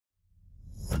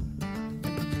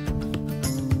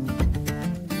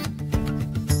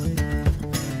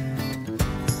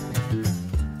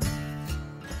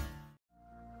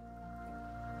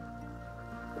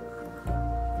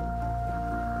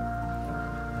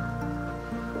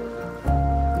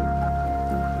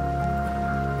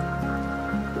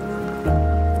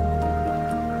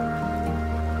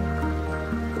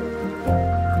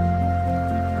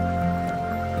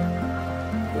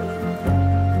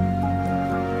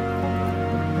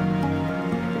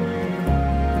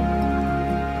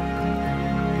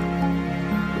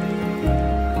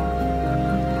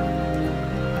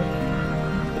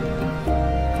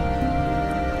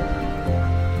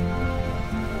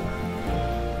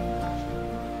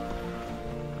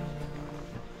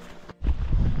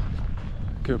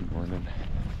Good morning.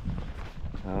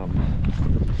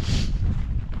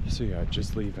 So yeah,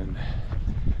 just leaving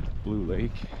Blue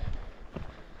Lake.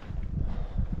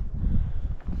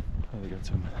 Oh, they got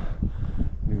some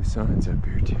new signs up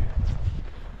here too.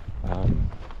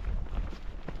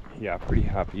 Yeah, pretty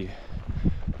happy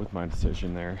with my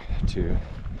decision there to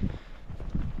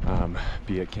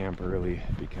be at camp early,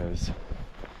 because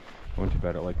I went to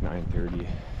bed at like 9:30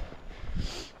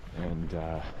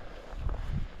 and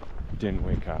didn't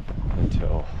wake up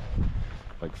until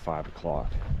like 5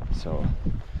 o'clock. So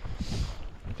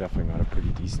definitely got a pretty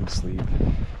decent sleep.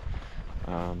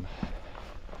 I'm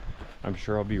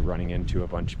sure I'll be running into a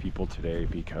bunch of people today,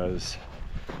 because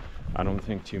I don't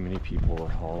think too many people are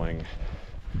hauling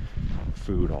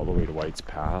food all the way to White's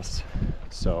Pass.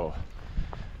 So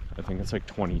I think it's like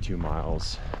 22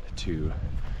 miles to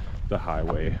the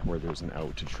highway where there's an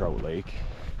out to Trout Lake,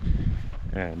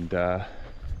 and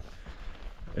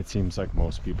it seems like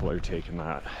most people are taking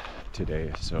that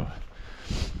today. So,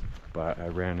 but I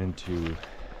ran into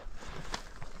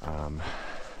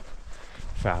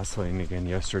fast lane again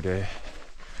yesterday,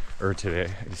 or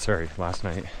today, sorry, last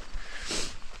night,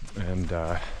 and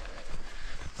I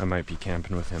might be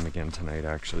camping with him again tonight,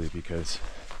 actually, because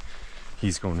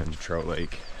he's going into Trout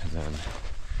Lake, and then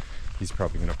he's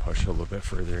probably going to push a little bit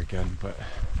further again. But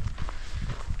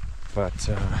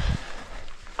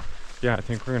yeah, I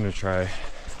think we're going to try,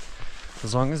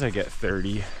 as long as I get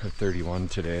 30 or 31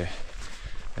 today,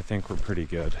 I think we're pretty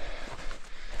good.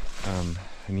 I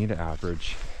need to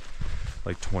average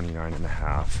like 29 and a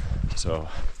half, so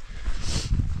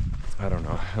I don't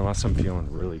know, unless I'm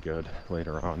feeling really good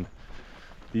later on.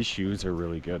 These shoes are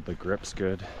really good, the grip's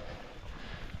good.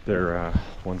 They're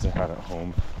ones I had at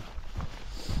home.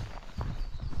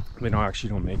 They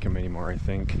don't make them anymore, I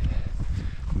think.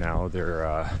 Now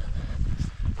they're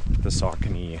the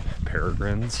Saucony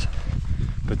Peregrines,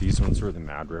 but these ones were the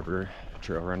Mad River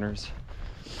Trail Runners,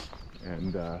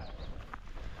 and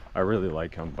I really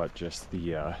like them, but just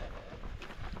the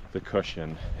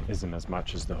cushion isn't as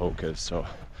much as the Hoka's, so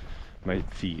my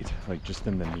feet, like just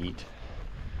in the meat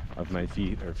of my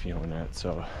feet, are feeling it.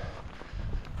 So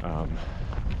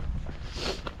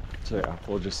yeah,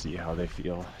 we'll just see how they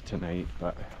feel tonight,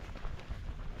 but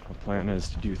the plan is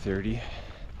to do 30,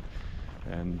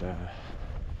 and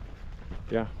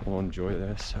yeah, we'll enjoy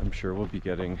this. I'm sure we'll be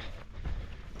getting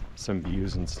some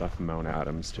views and stuff of Mount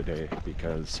Adams today,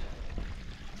 because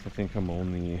I think I'm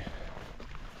only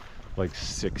like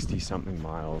 60 something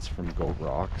miles from Goat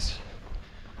Rocks.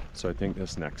 So I think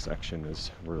this next section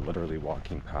is, we're literally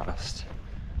walking past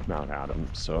Mount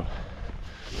Adams. So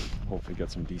hopefully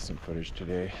get some decent footage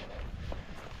today.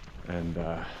 And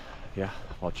yeah,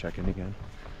 I'll check in again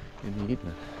in the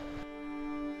evening.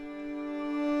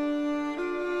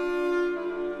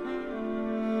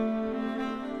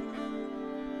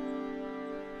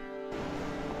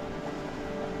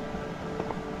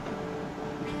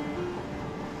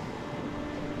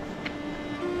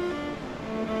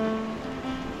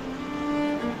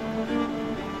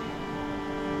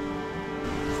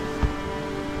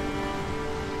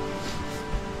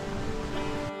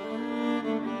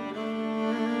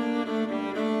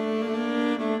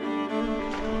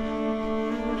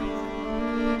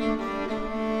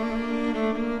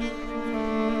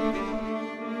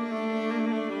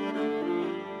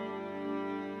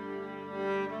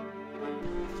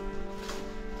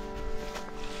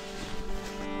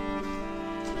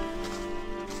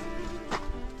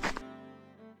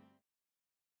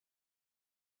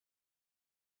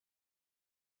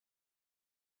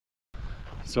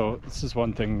 So this is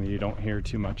one thing that you don't hear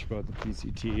too much about the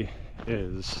PCT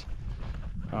is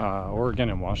Oregon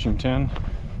and Washington.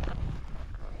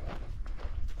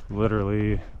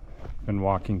 Literally been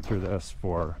walking through this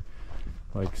for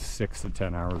like 6 to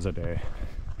 10 hours a day.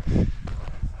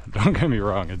 Don't get me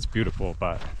wrong, it's beautiful,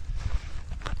 but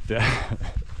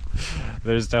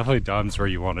there's definitely times where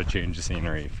you want to change the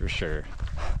scenery for sure.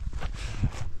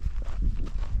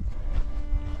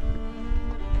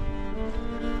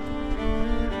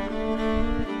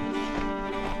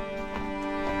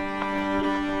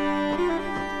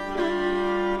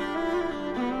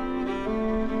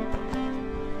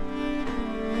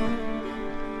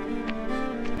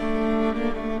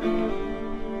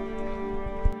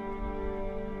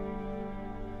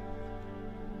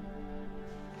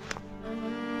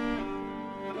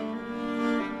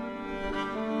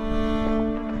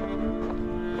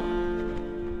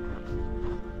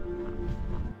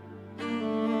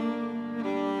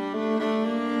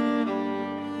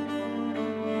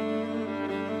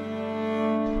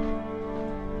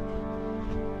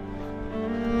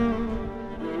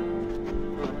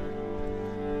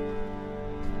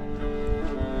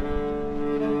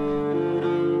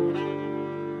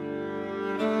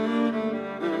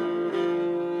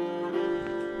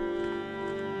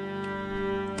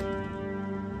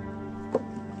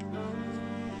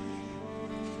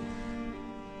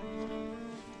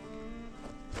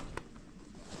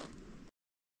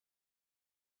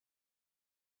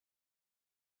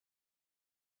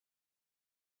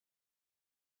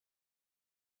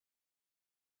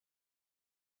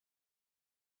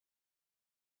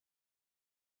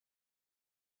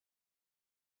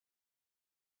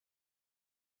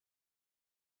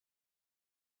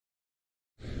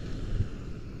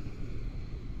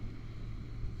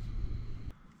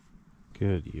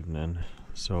 Good evening.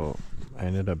 So I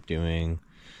ended up doing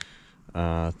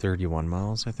 31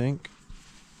 miles, I think.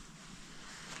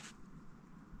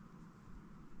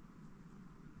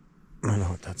 I don't know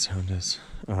what that sound is.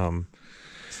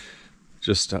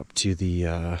 Just up to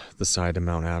the side of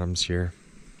Mount Adams here.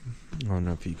 I don't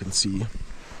know if you can see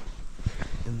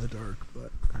in the dark,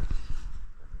 but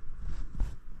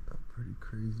a pretty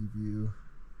crazy view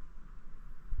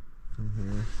from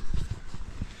here.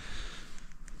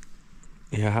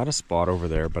 Yeah, I had a spot over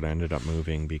there, but I ended up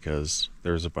moving because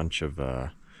there's a bunch of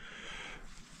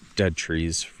dead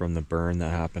trees from the burn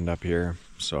that happened up here.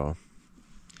 So,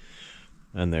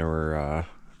 and there were a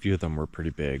few of them were pretty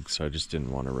big, so I just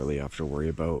didn't want to really have to worry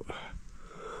about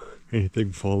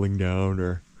anything falling down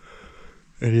or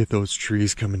any of those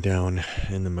trees coming down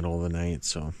in the middle of the night.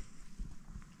 So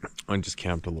I just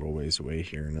camped a little ways away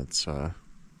here, and it's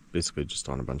basically just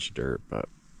on a bunch of dirt,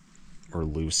 or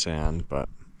loose sand, but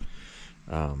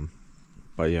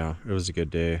yeah, it was a good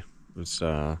day. It was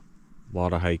a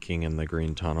lot of hiking in the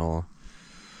Green Tunnel.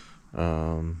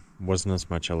 Wasn't as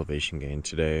much elevation gain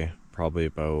today, probably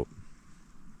about,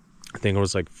 I think it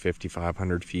was like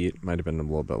 5,500 feet, might have been a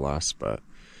little bit less, but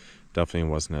definitely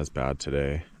wasn't as bad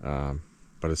today.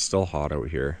 But it's still hot out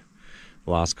here.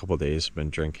 The last couple of days I've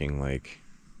been drinking like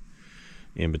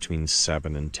in between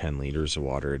 7 and 10 liters of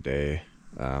water a day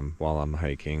while I'm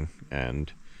hiking,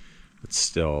 and it's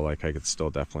still like I could still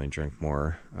definitely drink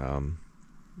more.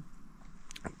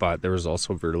 But there was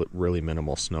also really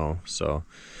minimal snow. So,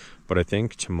 but I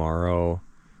think tomorrow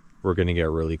we're gonna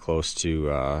get really close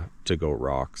to Goat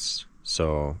Rocks.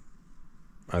 So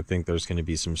I think there's gonna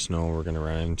be some snow we're gonna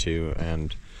run into,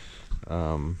 and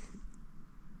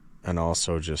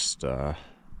also just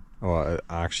well,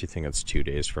 I actually think it's 2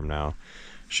 days from now.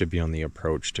 Should be on the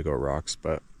approach to Goat Rocks,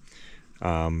 but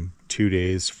 2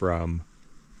 days from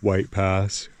White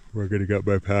Pass we're gonna get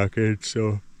my package.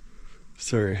 So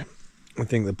sorry, I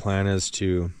think the plan is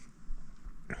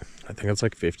I think it's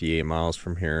like 58 miles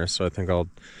from here, so I think I'll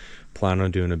plan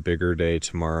on doing a bigger day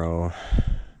tomorrow,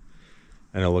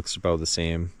 and it looks about the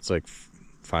same. It's like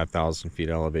 5,000 feet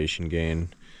elevation gain.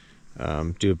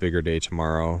 Do a bigger day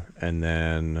tomorrow, and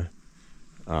then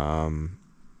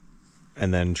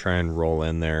try and roll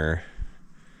in there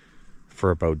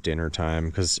for about dinner time,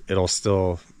 because it'll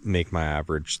still make my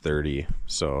average 30,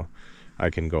 so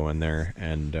I can go in there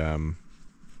and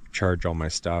charge all my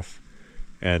stuff.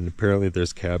 And apparently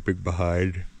there's camping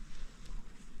behind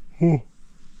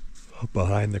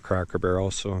the Cracker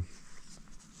Barrel, so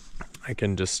I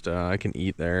can just I can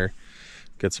eat there,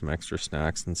 get some extra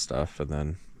snacks and stuff, and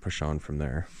then push on from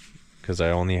there, because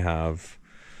I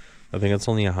think it's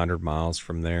only 100 miles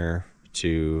from there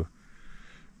to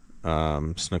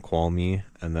Snoqualmie,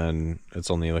 and then it's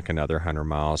only like another 100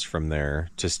 miles from there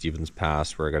to Stevens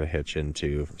Pass, where I gotta hitch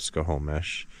into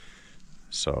Skokomish.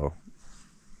 So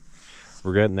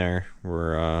we're getting there.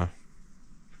 We're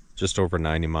just over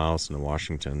 90 miles into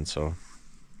Washington, so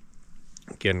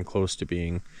getting close to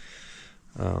being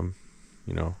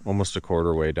almost a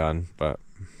quarter way done. But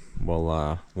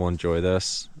we'll enjoy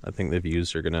this. I think the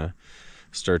views are gonna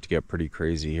start to get pretty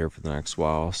crazy here for the next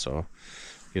while, so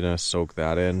gonna soak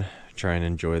that in, try and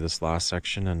enjoy this last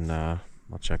section, and I'll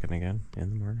check in again in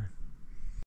the morning.